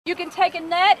You can take a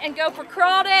net and go for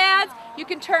crawdads. You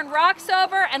can turn rocks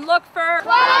over and look for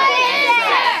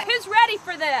crawdads. Who's ready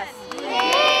for this?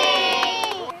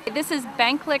 Yay! This is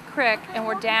Banklick Creek, and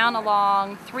we're down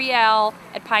along 3L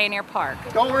at Pioneer Park.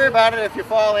 Don't worry about it if you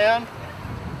fall in.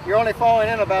 You're only falling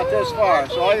in about this far,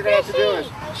 so all you're going to have to do is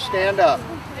stand up.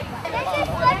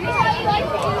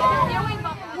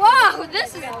 Whoa,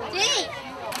 this is deep!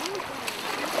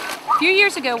 A few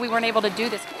years ago, we weren't able to do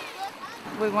this.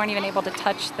 We weren't even able to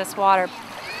touch this water.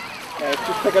 Yeah,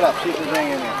 just pick it up, see if there's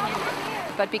anything in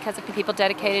there. But because of the people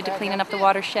dedicated to cleaning up the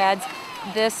watersheds,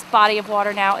 this body of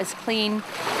water now is clean.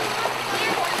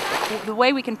 The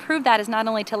way we can prove that is not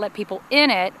only to let people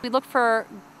in it, we look for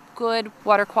good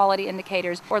water quality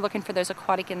indicators. We're looking for those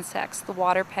aquatic insects, the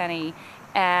water penny,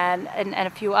 and a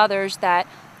few others that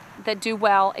do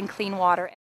well in clean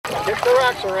water. Kick the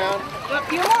rocks around. A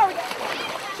few more.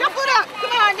 Shuffle it up.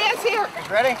 Come on, dance here.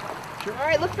 Ready? All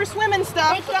right, look for swimming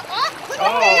stuff. Look at the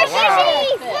the wow.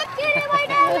 fishies! Look at like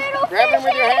a little Grab them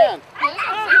with your hand.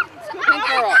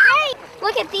 Hey,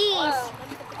 look at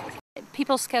these.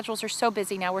 People's schedules are so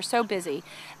busy now. We're so busy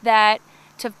that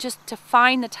to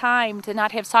find the time to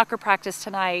not have soccer practice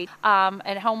tonight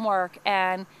and homework,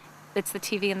 and it's the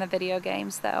TV and the video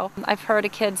games though. I've heard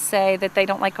of kids say that they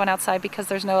don't like going outside because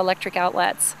there's no electric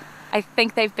outlets. I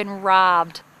think they've been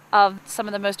robbed of some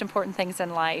of the most important things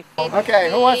in life. Okay,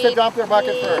 who wants to dump their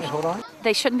bucket first? Hold on.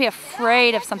 They shouldn't be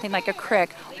afraid of something like a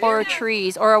creek or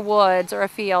trees or a woods or a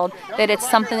field, that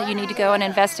it's something that you need to go and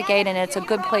investigate, and it's a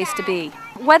good place to be.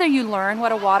 Whether you learn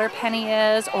what a water penny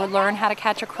is or learn how to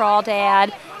catch a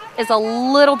crawdad is a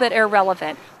little bit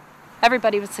irrelevant.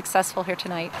 Everybody was successful here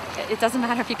tonight. It doesn't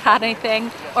matter if you caught anything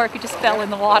or if you just fell in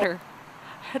the water.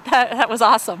 That was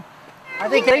awesome. I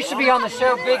think they should be on the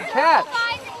show Big Catch.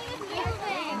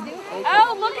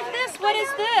 Oh, look at this. What is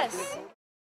this?